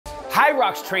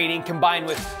HYROX training combined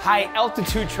with high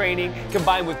altitude training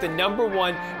combined with the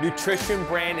 #1 nutrition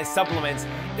brand and supplements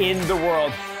in the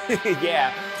world.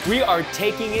 Yeah, we are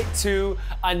taking it to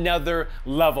another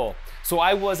level. So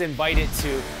I was invited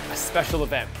to a special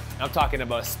event. I'm talking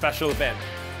about a special event,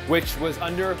 which was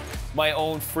under my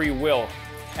own free will,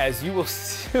 as you will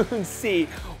soon see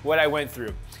what I went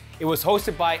through. It was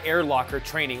hosted by Air Locker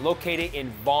Training, located in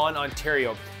Vaughan,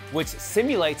 Ontario, which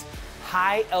simulates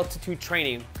high altitude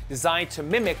training designed to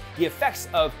mimic the effects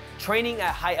of training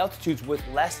at high altitudes with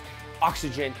less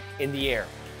oxygen in the air.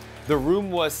 The room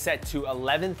was set to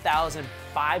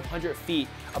 11,500 feet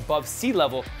above sea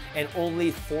level and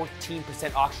only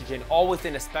 14% oxygen, all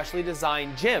within a specially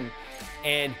designed gym.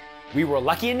 And we were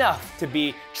lucky enough to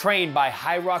be trained by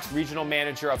HYROX Regional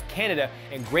Manager of Canada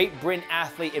and Great Britain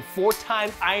athlete and 4-time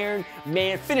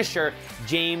Ironman finisher,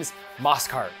 James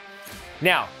Moscart.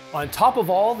 Now, on top of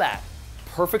all that,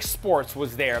 Perfect Sports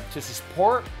was there to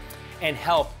support and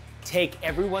help take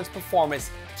everyone's performance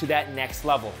to that next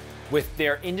level with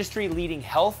their industry-leading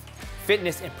health,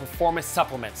 fitness, and performance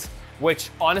supplements, which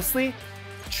honestly,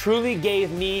 truly gave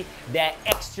me that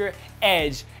extra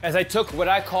edge as I took what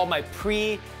I call my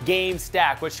pre-game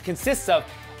stack, which consists of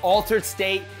altered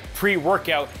state,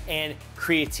 pre-workout, and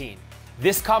creatine.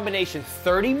 This combination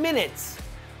 30 minutes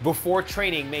before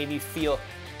training made me feel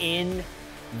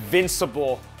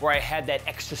invincible, where I had that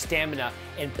extra stamina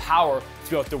and power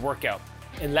throughout the workout.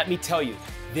 And let me tell you,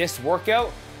 this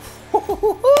workout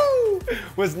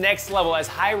was next level, as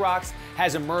HYROX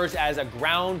has emerged as a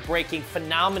groundbreaking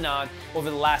phenomenon over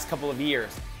the last couple of years.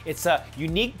 It's a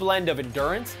unique blend of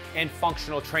endurance and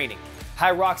functional training.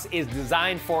 HYROX is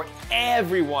designed for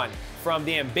everyone, from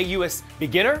the ambiguous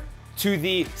beginner to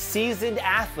the seasoned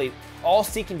athlete, all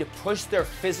seeking to push their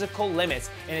physical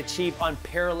limits and achieve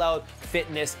unparalleled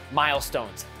fitness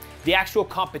milestones. The actual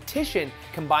competition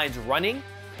combines running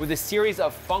with a series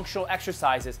of functional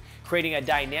exercises, creating a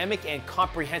dynamic and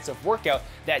comprehensive workout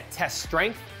that tests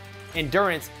strength,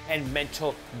 endurance, and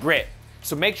mental grit.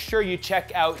 So make sure you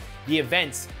check out the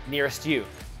events nearest you.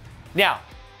 Now,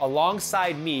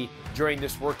 alongside me during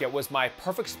this workout was my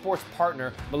Perfect Sports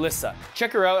partner, Melissa.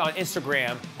 Check her out on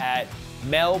Instagram at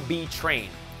melbtrain.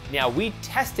 Now, we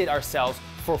tested ourselves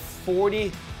for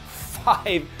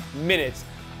 45 minutes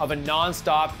of a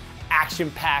non-stop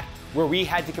action-packed where we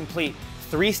had to complete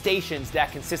 3 stations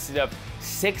that consisted of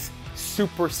 6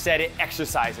 supersetted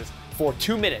exercises for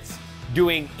 2 minutes,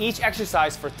 doing each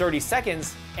exercise for 30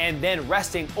 seconds and then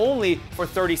resting only for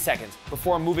 30 seconds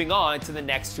before moving on to the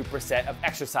next superset of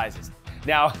exercises.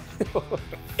 Now,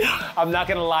 I'm not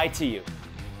gonna lie to you.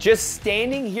 Just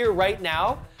standing here right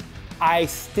now, I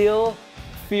still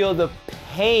feel the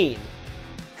pain.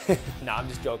 No, I'm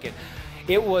just joking.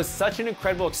 It was such an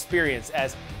incredible experience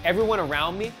as everyone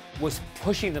around me was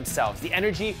pushing themselves. The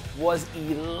energy was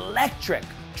electric.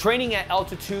 Training at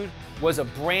altitude was a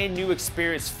brand new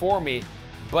experience for me,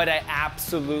 but I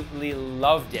absolutely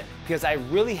loved it because I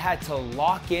really had to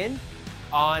lock in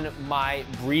on my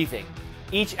breathing.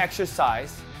 Each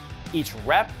exercise, each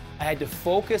rep, I had to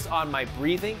focus on my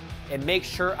breathing and make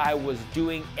sure I was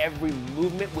doing every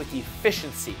movement with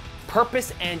efficiency,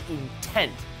 purpose, and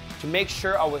intent to make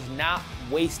sure I was not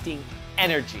wasting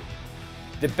energy.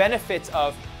 The benefits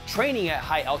of training at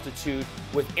high altitude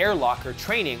with Air Locker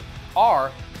Training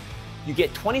are: you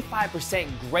get 25%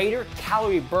 greater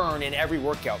calorie burn in every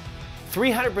workout,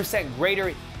 300%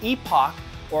 greater EPOC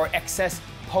or excess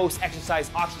post-exercise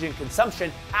oxygen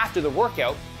consumption after the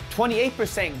workout,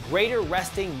 28% greater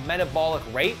resting metabolic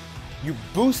rate, you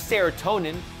boost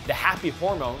serotonin, the happy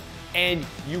hormone, and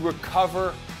you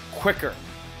recover quicker.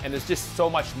 And there's just so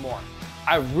much more.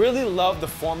 I really love the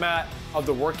format of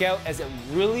the workout as it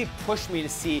really pushed me to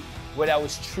see what I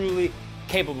was truly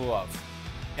capable of.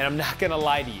 And I'm not gonna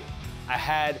lie to you, I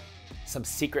had some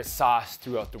secret sauce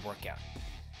throughout the workout.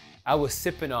 I was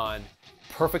sipping on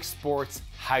Perfect Sports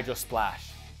Hydro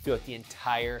Splash throughout the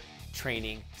entire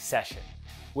training session,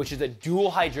 which is a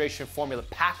dual hydration formula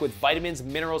packed with vitamins,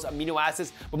 minerals, amino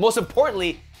acids, but most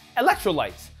importantly,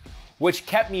 electrolytes, which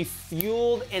kept me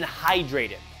fueled and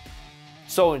hydrated.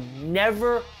 So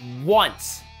never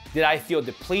once did I feel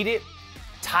depleted,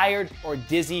 tired, or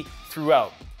dizzy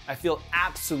throughout. I feel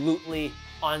absolutely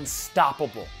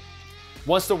unstoppable.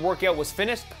 Once the workout was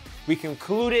finished, we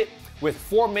concluded with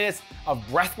 4 minutes of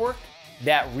breath work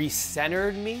that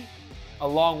recentered me,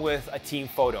 along with a team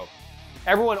photo.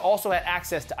 Everyone also had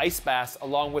access to ice baths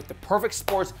along with the Perfect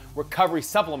Sports recovery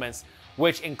supplements,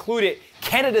 which included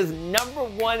Canada's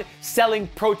 #1 selling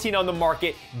protein on the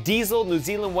market, Diesel New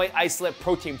Zealand White Isolate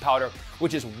Protein Powder,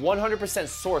 which is 100%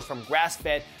 sourced from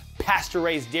grass-fed,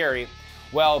 pasture-raised dairy,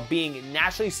 while being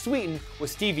naturally sweetened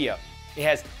with stevia. It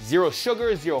has 0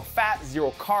 sugar, 0 fat,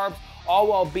 0 carbs, all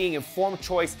while being informed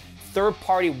choice,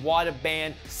 third-party water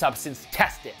ban substance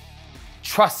tested.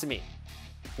 Trust me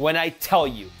when I tell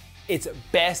you, it's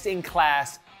best in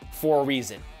class for a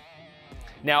reason.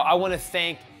 Now, I want to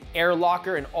thank Air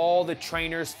Locker and all the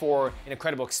trainers for an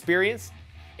incredible experience.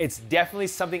 It's definitely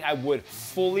something I would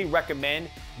fully recommend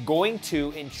going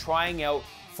to and trying out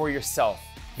for yourself.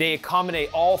 They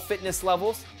accommodate all fitness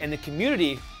levels, and the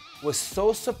community was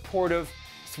so supportive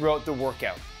throughout the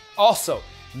workout. Also,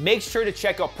 make sure to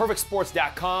check out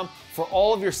perfectsports.com for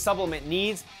all of your supplement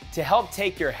needs to help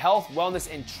take your health,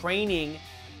 wellness, and training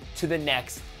to the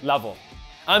next level.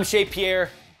 I'm Shea Pierre.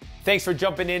 Thanks for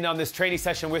jumping in on this training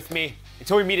session with me.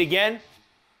 Until we meet again,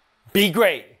 be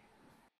great.